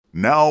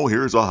Now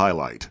here's a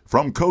highlight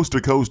from Coast to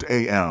Coast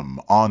AM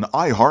on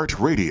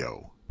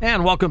iHeartRadio.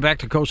 And welcome back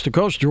to Coast.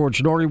 George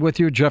Noory with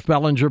you. Jeff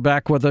Bellinger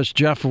back with us.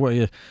 Jeff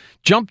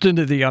jumped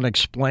into the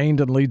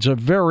unexplained and leads a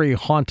very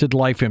haunted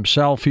life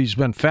himself. He's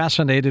been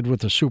fascinated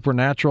with the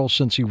supernatural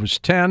since he was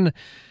 10.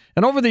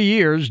 And over the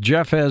years,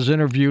 Jeff has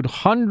interviewed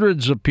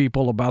hundreds of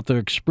people about their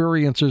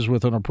experiences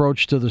with an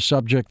approach to the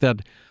subject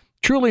that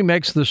truly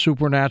makes the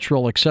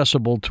supernatural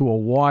accessible to a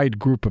wide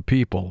group of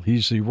people.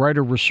 He's the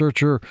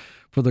writer-researcher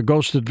for the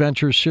Ghost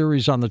Adventures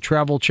series on the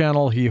Travel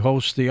Channel. He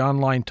hosts the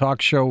online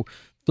talk show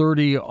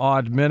 30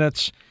 Odd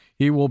Minutes.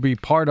 He will be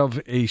part of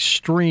a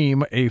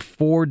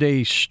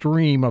 4-day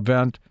stream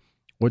event,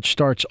 which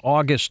starts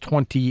August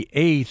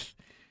 28th.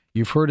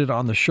 You've heard it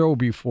on the show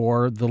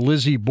before, the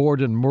Lizzie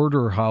Borden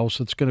Murder House.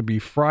 It's going to be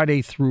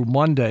Friday through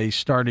Monday,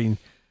 starting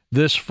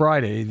this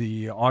Friday,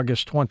 the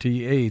August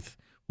 28th.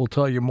 We'll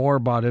tell you more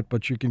about it,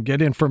 but you can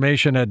get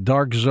information at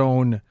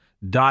darkzone.tv.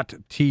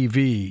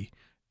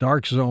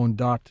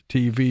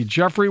 Darkzone.tv.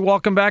 Jeffrey,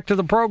 welcome back to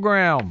the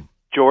program.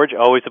 George,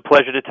 always a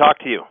pleasure to talk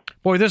to you.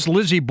 Boy, this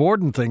Lizzie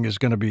Borden thing is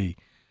going to be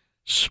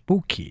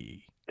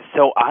spooky.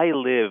 So I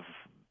live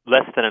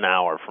less than an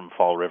hour from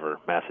Fall River,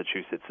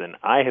 Massachusetts, and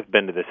I have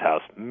been to this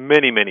house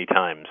many, many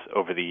times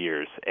over the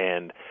years.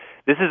 And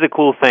this is a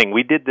cool thing.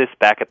 We did this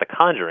back at the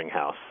Conjuring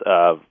House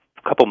a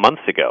couple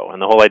months ago, and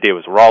the whole idea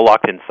was we're all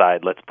locked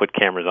inside. Let's put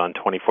cameras on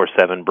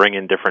 24/7, bring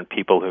in different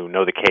people who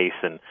know the case,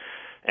 and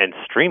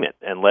stream it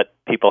and let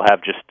people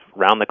have just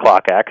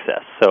round-the-clock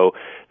access. So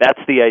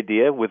that's the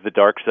idea with the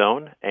Dark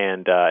Zone,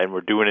 and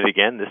we're doing it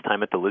again, this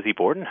time at the Lizzie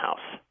Borden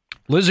house.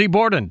 Lizzie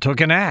Borden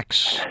took an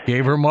axe,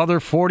 gave her mother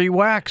 40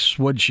 whacks.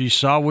 When she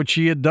saw what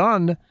she had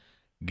done,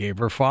 gave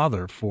her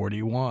father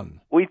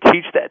 41. We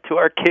teach that to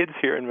our kids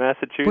here in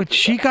Massachusetts. But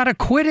she got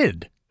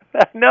acquitted.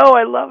 No,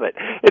 I love it.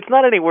 It's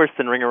not any worse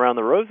than Ring Around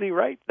the Rosie,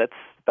 right? That's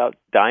about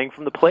dying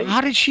from the plague.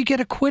 How did she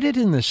get acquitted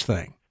in this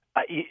thing?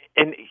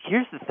 And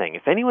here's the thing.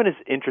 If anyone is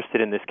interested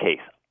in this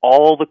case,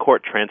 all the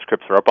court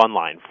transcripts are up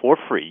online for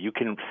free. You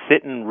can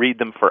sit and read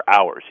them for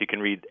hours. You can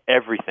read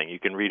everything. You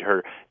can read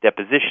her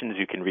depositions.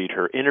 You can read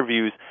her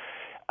interviews.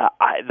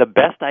 The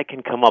best I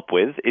can come up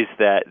with is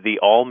that the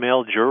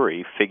all-male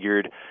jury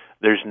figured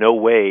there's no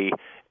way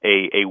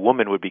a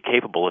woman would be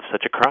capable of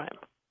such a crime.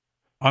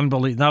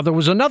 Unbelievable. Now, there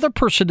was another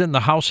person in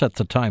the house at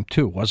the time,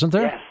 too, wasn't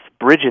there? Yes,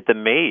 Bridget the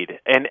maid.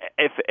 And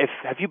if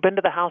have you been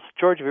to the house,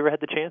 George? Have you ever had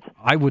the chance?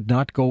 I would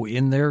not go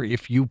in there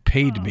if you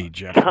paid me,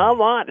 Jeff.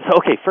 Come on. So,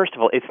 okay, first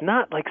of all, it's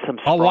not like some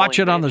I'll watch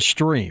it on the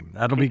stream.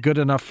 That'll be good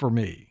enough for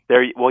me.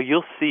 Well,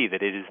 you'll see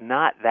that it is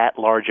not that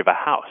large of a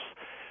house.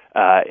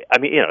 I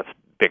mean, it's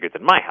bigger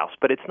than my house,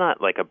 but it's not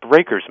like a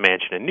breaker's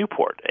mansion in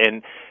Newport.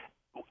 And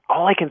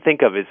all I can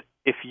think of is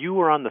if you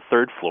were on the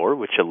third floor,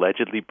 which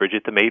allegedly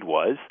Bridget the maid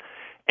was,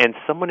 and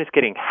someone is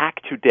getting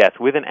hacked to death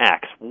with an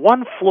axe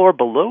one floor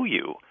below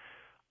you,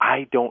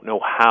 I don't know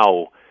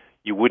how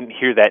you wouldn't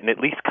hear that and at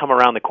least come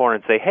around the corner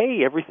and say,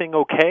 hey, everything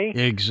okay?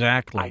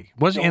 Exactly.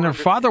 And her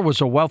father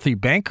was a wealthy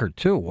banker,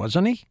 too,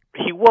 wasn't he?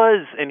 He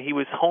was, and he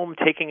was home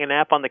taking a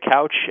nap on the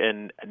couch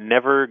and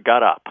never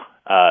got up.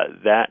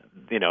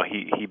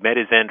 He met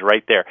his end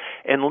right there.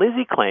 And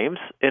Lizzie claims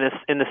in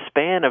the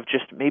span of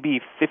just maybe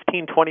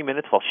 15, 20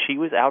 minutes while she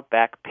was out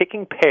back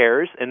picking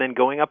pears and then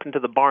going up into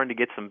the barn to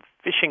get some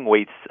fishing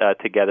weights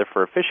together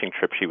for a fishing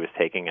trip she was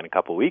taking in a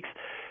couple weeks,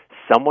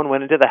 someone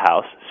went into the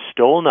house,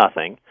 stole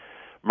nothing,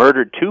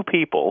 murdered 2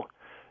 people,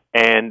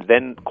 and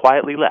then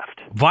quietly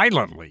left.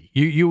 Violently.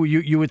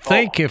 You would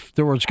think if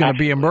there was going to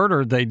be a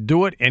murder, they'd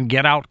do it and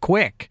get out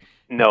quick.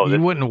 No,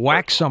 you wouldn't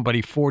whack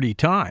somebody 40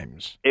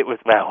 times. It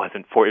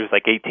wasn't 40. It was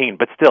like 18,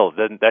 but still,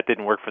 that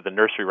didn't work for the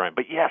nursery rhyme.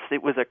 But yes,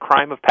 it was a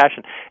crime of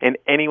passion, and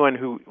anyone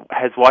who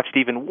has watched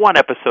even one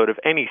episode of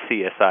any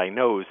CSI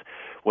knows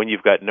when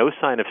you've got no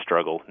sign of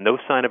struggle, no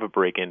sign of a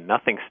break-in,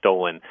 nothing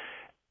stolen,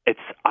 it's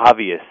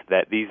obvious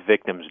that these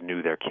victims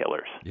knew their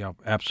killers. Yeah,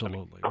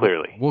 absolutely.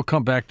 Clearly. We'll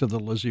come back to the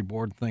Lizzie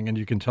Borden thing, and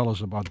you can tell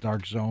us about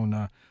Dark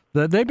Zone.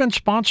 They've been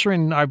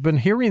sponsoring, I've been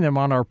hearing them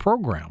on our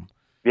program.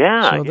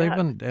 Yeah. So they've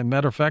been, as a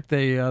matter of fact,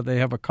 they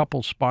have a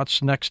couple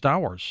spots next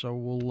hour, so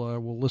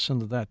we'll listen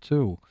to that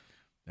too.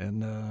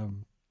 And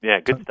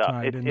good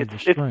stuff.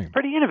 It's stream.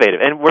 Pretty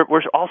innovative, and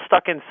we're all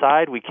stuck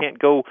inside. We can't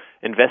go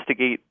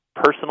investigate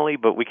personally,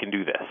 but we can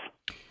do this.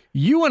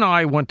 You and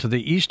I went to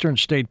the Eastern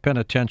State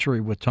Penitentiary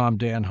with Tom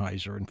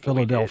Danheiser in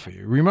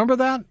Philadelphia. Remember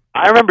that?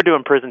 I remember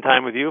doing prison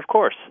time with you, of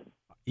course.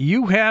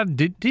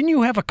 Didn't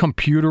you have a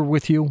computer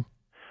with you?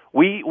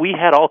 We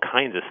had all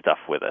kinds of stuff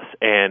with us,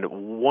 and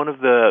one of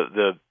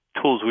the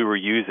tools we were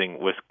using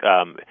was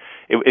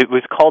it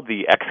was called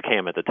the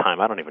XCam at the time.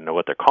 I don't even know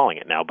what they're calling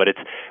it now, but it's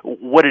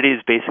what it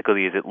is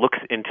basically is it looks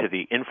into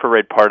the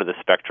infrared part of the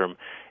spectrum,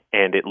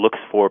 and it looks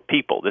for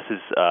people. This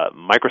is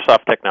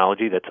Microsoft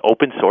technology that's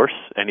open source.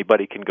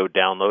 Anybody can go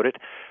download it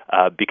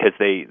because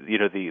the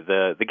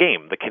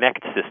game, the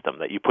Kinect system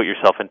that you put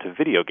yourself into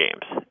video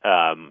games.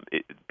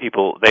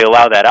 They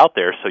allow that out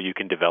there so you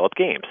can develop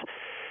games.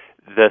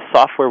 The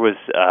software was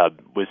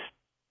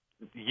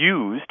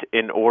used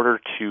in order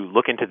to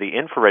look into the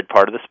infrared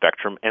part of the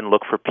spectrum and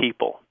look for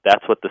people.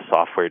 That's what the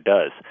software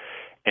does.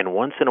 And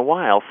once in a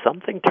while,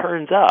 something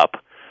turns up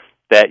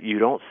that you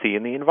don't see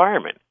in the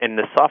environment. And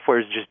the software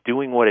is just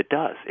doing what it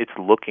does. It's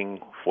looking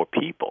for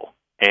people.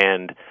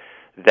 And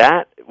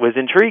that was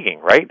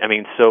intriguing, right? I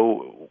mean,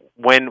 so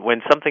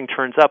when something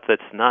turns up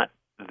that's not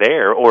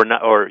there, or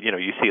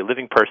you see a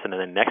living person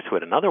and then next to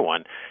it another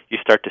one, you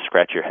start to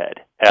scratch your head.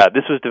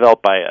 This was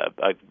developed by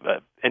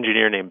a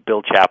engineer named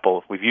Bill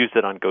Chappell. We've used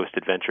it on Ghost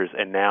Adventures,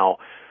 and now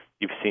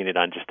you've seen it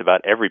on just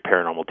about every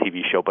paranormal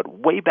TV show. But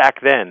way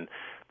back then,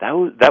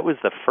 that was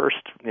the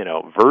first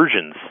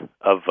versions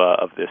of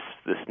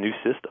this new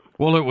system.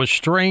 Well, it was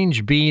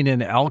strange being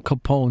in Al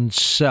Capone's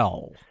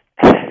cell.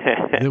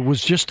 It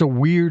was just a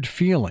weird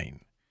feeling.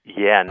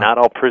 Yeah, not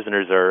all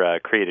prisoners are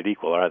created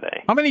equal, are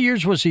they? How many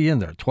years was he in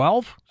there?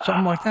 12?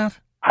 Something like that?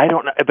 I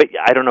don't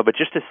know, but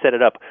just to set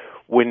it up,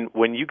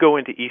 when you go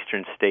into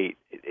Eastern State,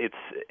 it's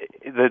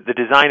the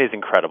design is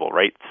incredible,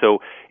 right? So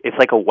it's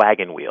like a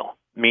wagon wheel,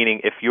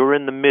 meaning if you're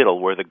in the middle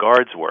where the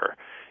guards were,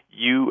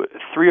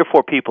 3 or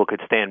 4 people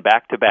could stand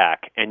back to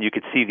back and you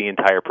could see the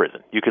entire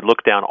prison. You could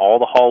look down all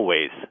the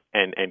hallways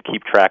and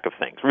keep track of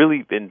things.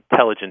 Really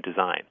intelligent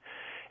design.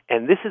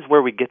 And this is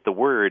where we get the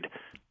word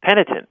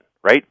penitent,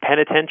 right?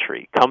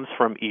 Penitentiary comes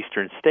from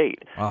Eastern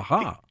State.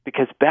 Uh-huh.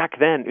 Because back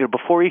then,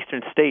 before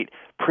Eastern State,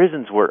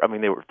 prisons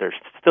they're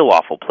still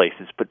awful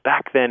places, but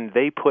back then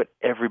they put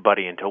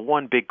everybody into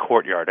one big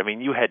courtyard. I mean,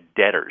 you had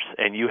debtors,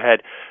 and you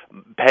had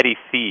petty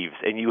thieves,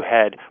 and you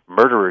had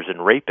murderers and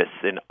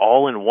rapists, and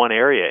all in one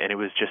area, and it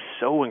was just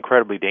so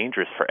incredibly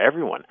dangerous for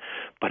everyone.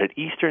 But at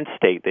Eastern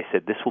State, they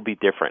said this will be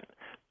different.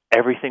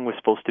 Everything was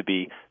supposed to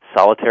be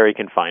solitary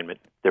confinement.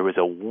 There was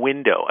a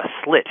window, a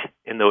slit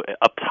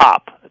up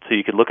top, so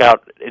you could look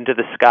out into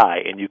the sky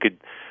and you could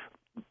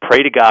pray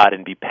to God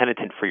and be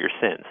penitent for your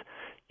sins.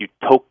 You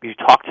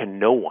talk to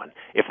no one.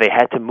 If they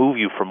had to move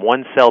you from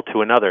one cell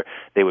to another,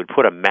 they would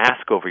put a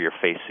mask over your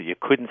face so you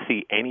couldn't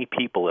see any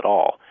people at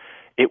all.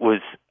 It was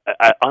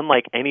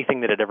unlike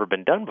anything that had ever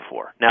been done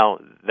before. Now,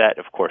 that,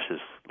 of course, is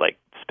like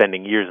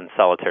spending years in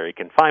solitary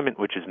confinement,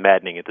 which is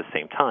maddening at the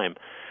same time.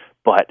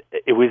 But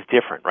it was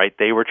different, right?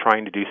 They were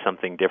trying to do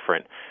something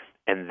different,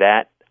 and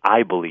that,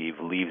 I believe,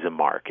 leaves a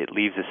mark. It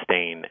leaves a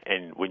stain,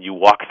 and when you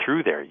walk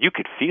through there, you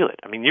could feel it.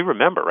 I mean, you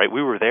remember, right?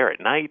 We were there at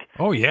night.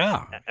 Oh,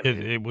 yeah.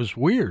 It was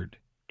weird.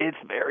 It's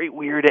very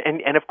weird,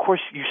 and of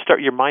course,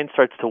 your mind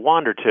starts to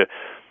wander to,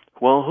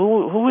 well,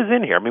 who was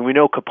in here? I mean, we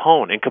know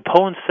Capone, and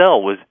Capone's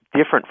cell was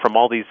different from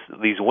all these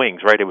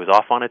wings, right? It was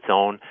off on its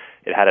own.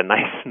 It had a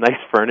nice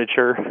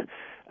furniture.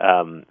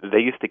 They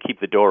used to keep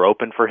the door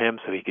open for him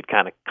so he could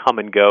kind of come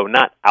and go,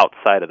 not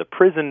outside of the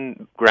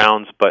prison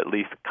grounds, but at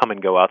least come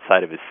and go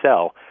outside of his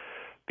cell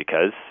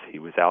because he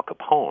was Al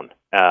Capone.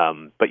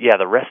 But yeah,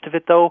 the rest of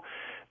it, though,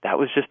 that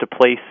was just a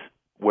place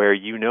where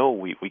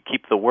we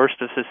keep the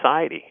worst of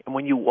society. And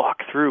when you walk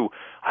through,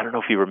 I don't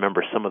know if you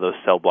remember some of those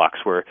cell blocks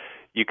where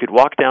you could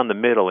walk down the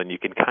middle and you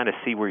can kind of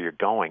see where you're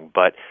going,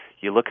 but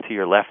you look to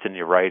your left and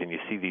your right and you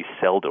see these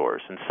cell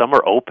doors, and some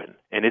are open,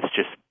 and it's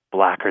just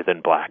blacker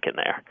than black in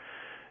there.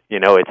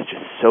 It's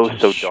just so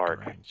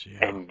dark, strange,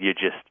 yeah. And you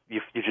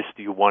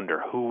wonder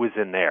who was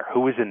in there,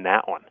 who was in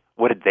that one,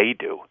 what did they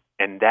do,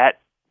 and that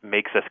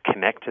makes us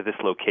connect to this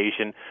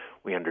location.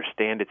 We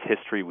understand its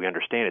history, we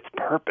understand its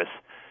purpose,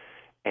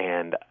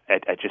 and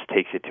it just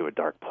takes it to a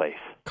dark place.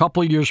 A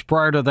couple of years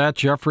prior to that,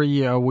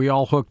 Jeffrey, we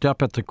all hooked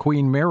up at the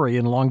Queen Mary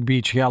in Long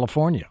Beach,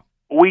 California.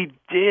 We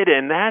did,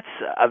 and that's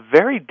a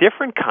very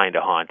different kind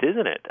of haunt,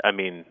 isn't it? I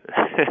mean,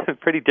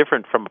 pretty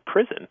different from a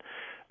prison.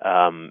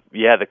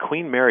 The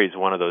Queen Mary is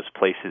one of those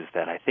places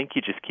that I think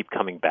you just keep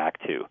coming back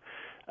to.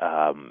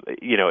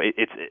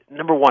 It's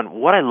number one,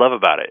 what I love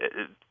about it,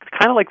 it's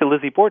kind of like the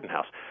Lizzie Borden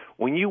house.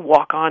 When you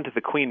walk onto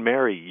the Queen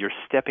Mary, you're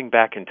stepping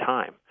back in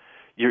time.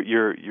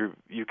 You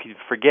can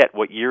forget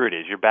what year it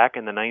is. You're back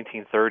in the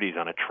 1930s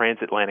on a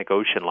transatlantic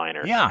ocean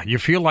liner. Yeah, you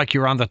feel like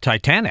you're on the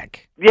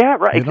Titanic. Yeah,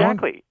 right,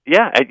 exactly.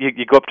 Yeah,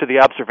 you go up to the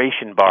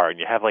observation bar and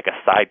you have like a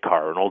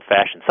sidecar or an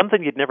old-fashioned,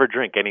 something you'd never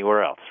drink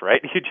anywhere else,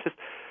 right?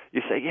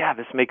 You say, yeah,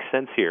 this makes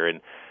sense here.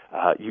 And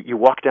you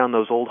walk down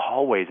those old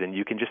hallways and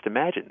you can just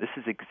imagine this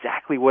is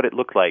exactly what it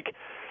looked like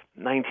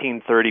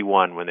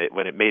 1931 when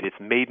it made its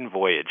maiden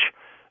voyage.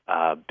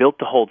 Built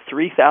to hold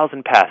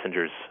 3,000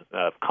 passengers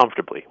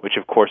comfortably, which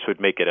of course would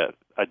make it a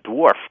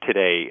dwarf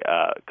today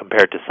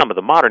compared to some of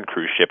the modern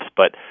cruise ships.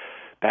 But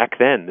back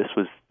then, this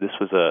was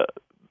a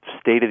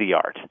state of the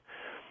art.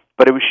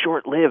 But it was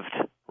short-lived,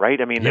 right?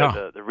 I mean,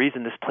 the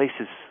reason this place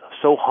is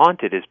so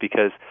haunted is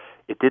because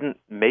it didn't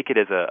make it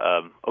as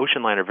a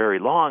ocean liner very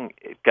long.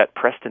 It got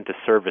pressed into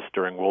service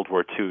during World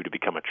War II to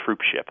become a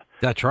troop ship.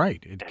 That's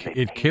right.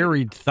 It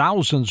carried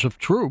thousands of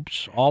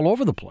troops all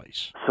over the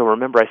place. So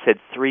remember, I said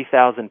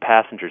 3,000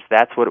 passengers.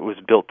 That's what it was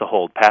built to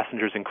hold,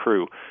 passengers and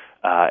crew.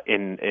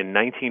 In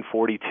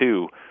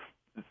 1942,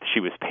 she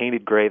was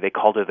painted gray. They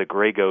called her the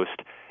Gray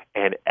Ghost.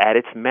 And at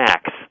its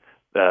max,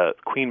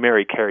 Queen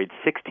Mary carried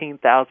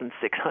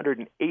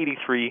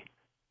 16,683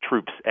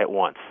 troops at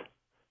once.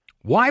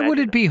 Why would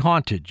it be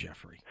haunted,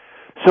 Jeffrey?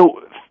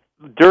 So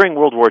during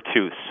World War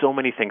II, so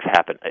many things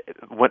happened.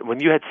 When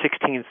you had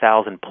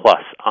 16,000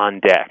 plus on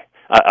deck,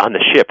 on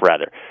the ship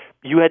rather,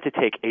 you had to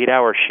take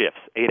 8-hour shifts,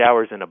 8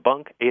 hours in a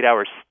bunk, 8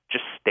 hours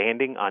just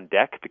standing on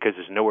deck because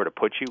there's nowhere to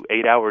put you,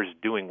 8 hours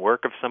doing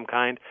work of some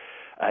kind.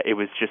 It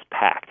was just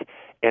packed.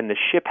 And the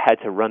ship had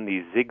to run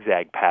these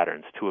zigzag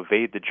patterns to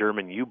evade the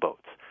German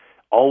U-boats,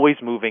 always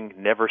moving,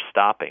 never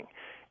stopping.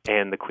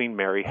 And the Queen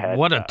Mary had...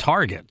 What a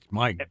target.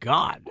 My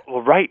God.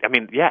 Well, right. I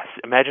mean, yes.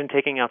 Imagine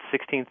taking out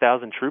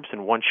 16,000 troops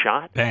in one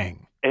shot.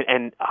 Bang.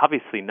 And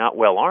obviously not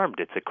well armed.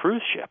 It's a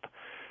cruise ship.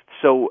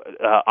 So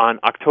on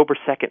October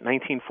 2nd,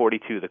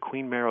 1942, the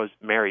Queen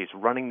Mary's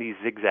running these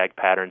zigzag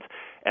patterns,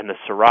 and the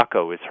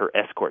Sirocco is her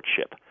escort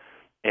ship.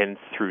 And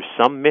through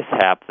some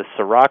mishap, the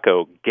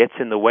Sirocco gets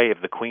in the way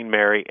of the Queen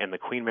Mary, and the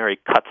Queen Mary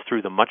cuts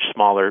through the much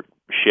smaller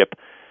ship,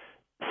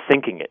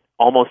 sinking it.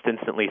 Almost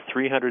instantly,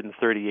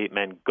 338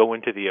 men go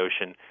into the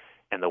ocean,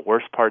 and the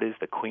worst part is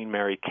the Queen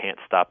Mary can't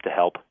stop to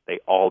help. They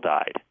all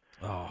died.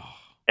 Oh.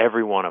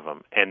 Every one of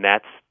them. And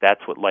that's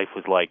what life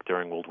was like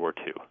during World War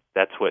II.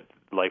 That's what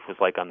life was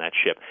like on that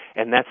ship.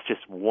 And that's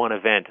just one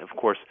event. Of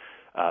course,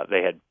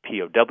 they had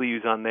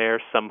POWs on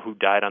there, some who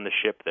died on the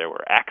ship. There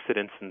were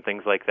accidents and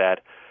things like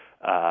that.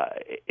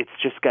 It's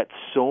just got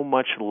so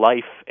much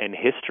life and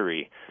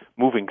history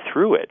moving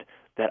through it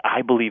that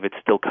I believe it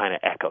still kind of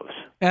echoes.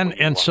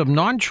 And some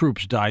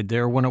non-troops died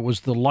there when it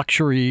was the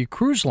luxury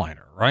cruise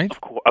liner, right?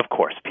 Of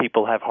course.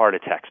 People have heart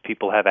attacks.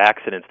 People have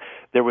accidents.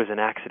 There was an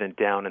accident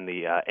down in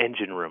the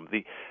engine room.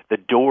 The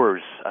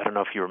doors, I don't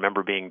know if you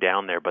remember being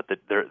down there, but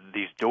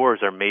these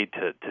doors are made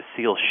to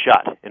seal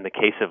shut in the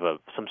case of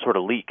some sort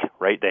of leak,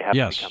 right? They have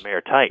to become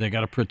airtight. They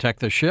got to protect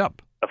the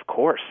ship. Of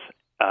course.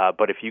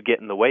 But if you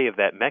get in the way of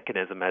that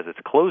mechanism as it's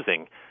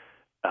closing,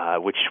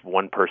 which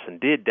one person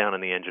did down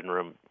in the engine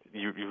room,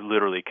 you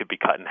literally could be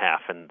cut in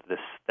half, and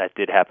that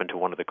did happen to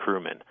one of the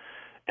crewmen.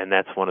 And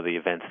that's one of the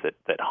events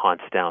that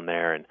haunts down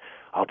there. And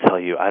I'll tell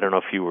you, I don't know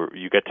if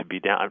you got to be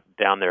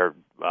down there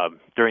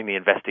during the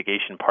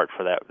investigation part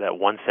for that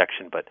one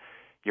section, but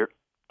you're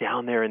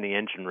down there in the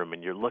engine room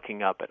and you're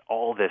looking up at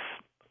all this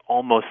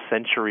almost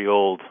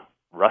century-old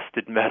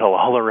rusted metal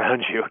all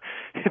around you.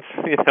 It's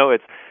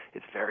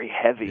very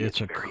heavy. It's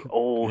very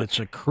old. It's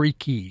a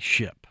creaky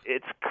ship.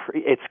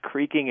 It's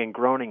creaking and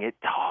groaning. It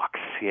talks,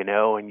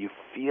 and you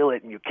feel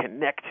it and you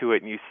connect to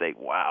it and you say,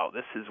 wow,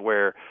 this is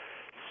where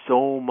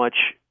so much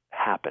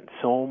happened.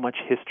 So much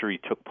history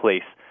took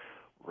place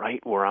right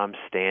where I'm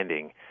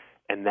standing.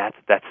 And that's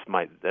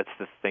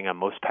the thing I'm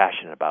most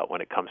passionate about when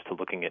it comes to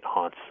looking at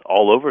haunts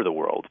all over the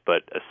world,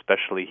 but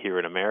especially here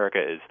in America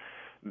is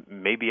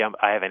maybe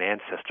I have an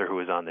ancestor who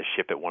was on this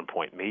ship at one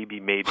point. Maybe,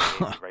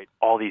 right?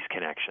 All these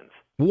connections.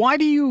 Why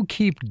do you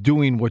keep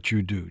doing what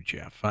you do,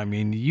 Jeff? I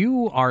mean,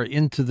 you are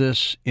into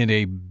this in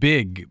a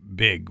big,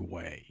 big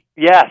way.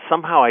 Yeah,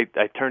 somehow I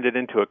turned it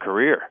into a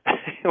career,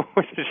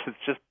 which is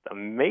just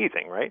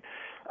amazing, right?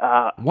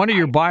 One of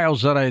your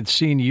bios that I had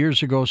seen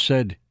years ago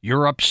said,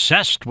 you're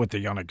obsessed with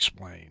the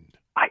unexplained.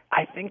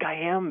 I think I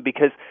am,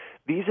 because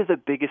these are the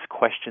biggest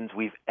questions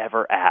we've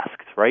ever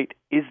asked, right?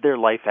 Is there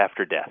life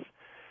after death?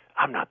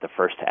 I'm not the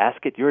first to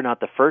ask it. You're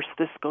not the first.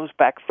 This goes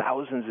back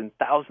thousands and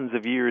thousands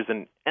of years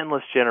and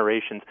endless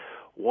generations.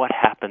 What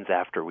happens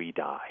after we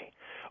die?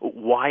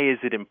 Why is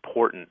it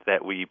important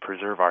that we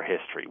preserve our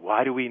history?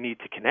 Why do we need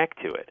to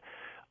connect to it?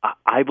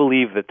 I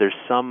believe that there's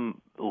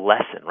some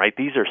lesson, right?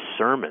 These are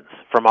sermons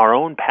from our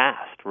own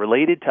past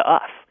related to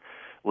us,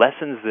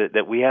 lessons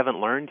that we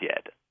haven't learned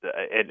yet.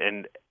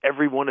 And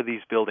every one of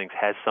these buildings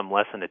has some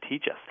lesson to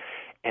teach us.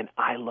 And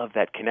I love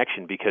that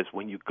connection, because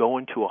when you go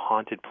into a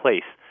haunted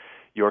place,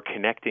 you're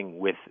connecting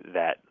with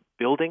that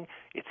building,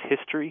 its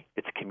history,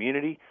 its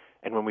community,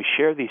 and when we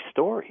share these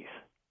stories,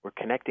 we're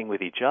connecting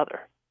with each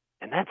other.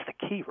 And that's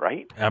the key,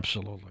 right?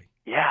 Absolutely.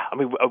 Yeah, I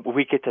mean,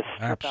 we get to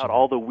strip out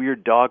all the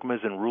weird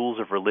dogmas and rules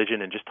of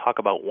religion and just talk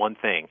about one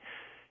thing.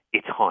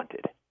 It's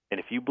haunted. And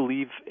if you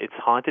believe it's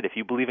haunted, if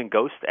you believe in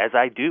ghosts, as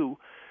I do,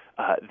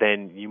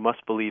 then you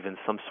must believe in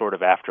some sort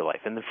of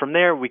afterlife. And then from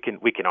there, we can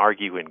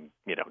argue and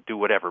do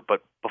whatever.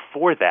 But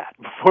before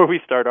we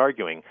start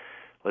arguing,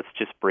 let's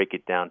just break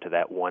it down to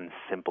that one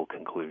simple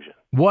conclusion.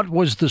 What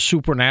was the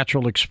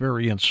supernatural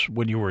experience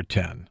when you were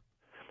 10?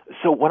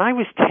 So when I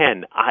was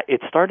 10,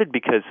 it started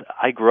because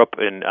I grew up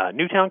in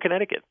Newtown,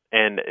 Connecticut,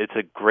 and it's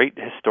a great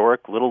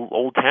historic little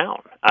old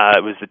town.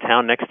 It was the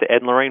town next to Ed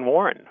and Lorraine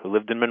Warren, who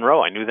lived in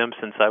Monroe. I knew them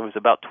since I was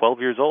about 12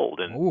 years old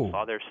and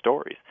saw their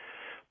stories.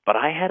 But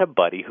I had a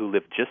buddy who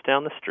lived just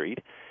down the street.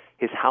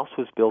 His house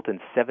was built in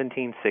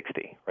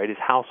 1760, right? His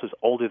house was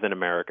older than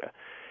America.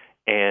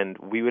 And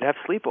we would have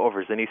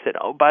sleepovers, and he said,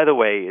 oh, by the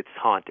way, it's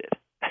haunted.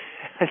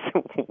 I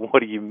said, what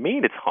do you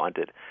mean it's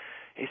haunted?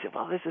 He said,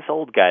 well, there's this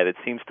old guy that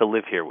seems to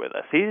live here with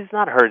us. He's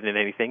not hurting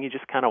anything. He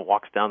just kind of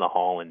walks down the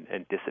hall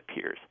and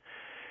disappears.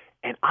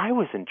 And I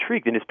was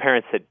intrigued, and his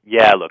parents said,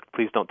 yeah, look,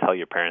 please don't tell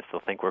your parents.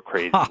 They'll think we're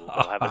crazy.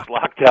 They'll have us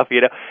locked up,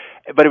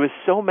 But it was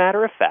so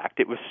matter of fact.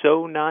 It was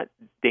so not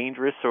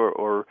dangerous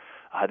or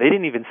they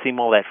didn't even seem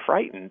all that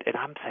frightened. And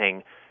I'm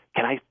saying,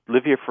 can I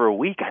live here for a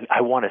week?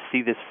 I want to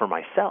see this for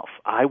myself.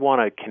 I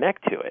want to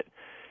connect to it.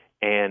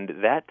 And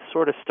that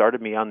sort of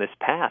started me on this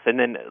path. And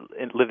then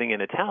living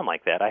in a town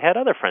like that, I had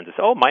other friends that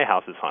said, "Oh, my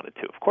house is haunted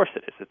too." Of course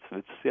it is.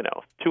 It's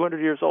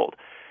 200 years old.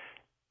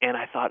 And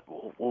I thought,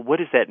 well, what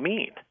does that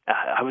mean?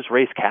 I was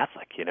raised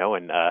Catholic,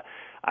 and I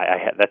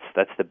had,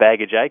 that's the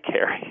baggage I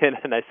carry.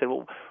 And I said,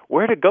 well,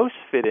 where do ghosts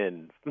fit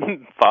in,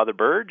 Father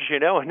Burge?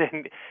 And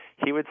then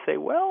he would say,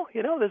 well,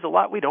 there's a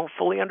lot we don't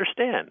fully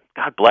understand.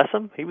 God bless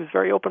him. He was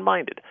very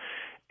open-minded.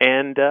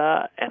 And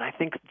I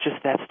think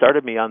just that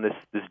started me on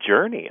this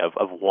journey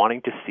of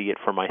wanting to see it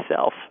for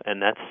myself,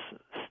 and that's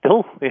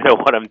still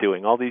what I'm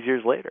doing all these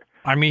years later.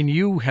 I mean,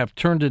 you have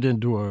turned it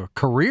into a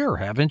career,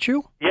 haven't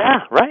you?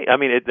 Yeah, right. I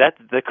mean,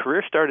 the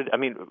career started. I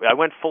mean, I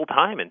went full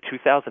time in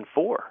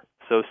 2004.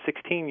 So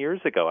 16 years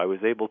ago, I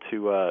was able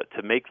to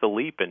make the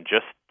leap and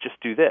just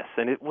do this,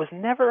 and it was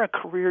never a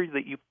career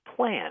that you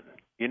plan.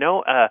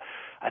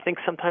 I think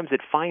sometimes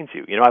it finds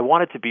you. I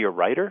wanted to be a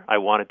writer. I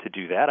wanted to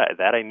do that.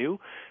 I knew,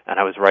 and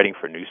I was writing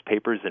for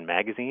newspapers and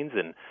magazines,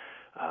 and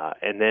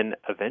then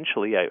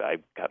eventually I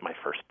got my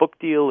first book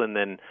deal, and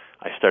then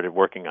I started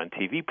working on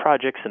TV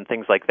projects and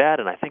things like that.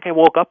 And I think I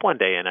woke up one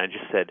day and I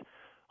just said,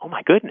 "Oh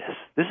my goodness,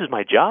 this is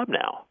my job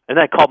now." And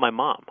I called my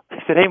mom. I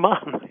said, "Hey,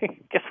 Mom,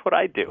 guess what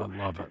I do?" I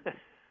love it.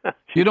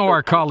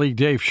 Our colleague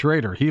Dave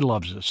Schrader, he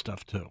loves this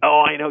stuff too.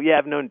 Oh, I know. Yeah,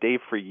 I've known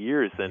Dave for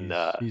years, and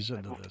he's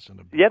into this.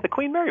 The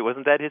Queen Mary,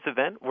 wasn't that his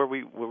event where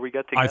we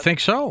got together? I think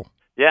so.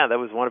 Yeah, that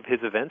was one of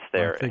his events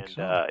there. I think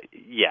so.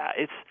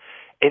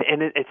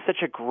 It's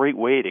such a great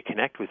way to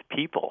connect with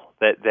people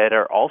that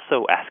are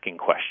also asking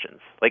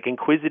questions, like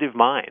inquisitive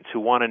minds who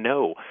want to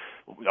know: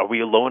 are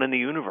we alone in the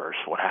universe?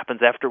 What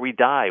happens after we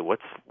die? What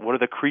are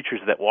the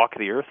creatures that walk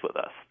the earth with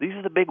us? These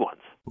are the big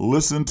ones.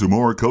 Listen to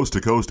more Coast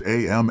to Coast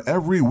AM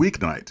every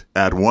weeknight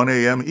at 1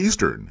 a.m.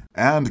 Eastern,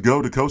 and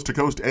go to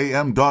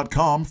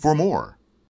coasttocoastam.com for more.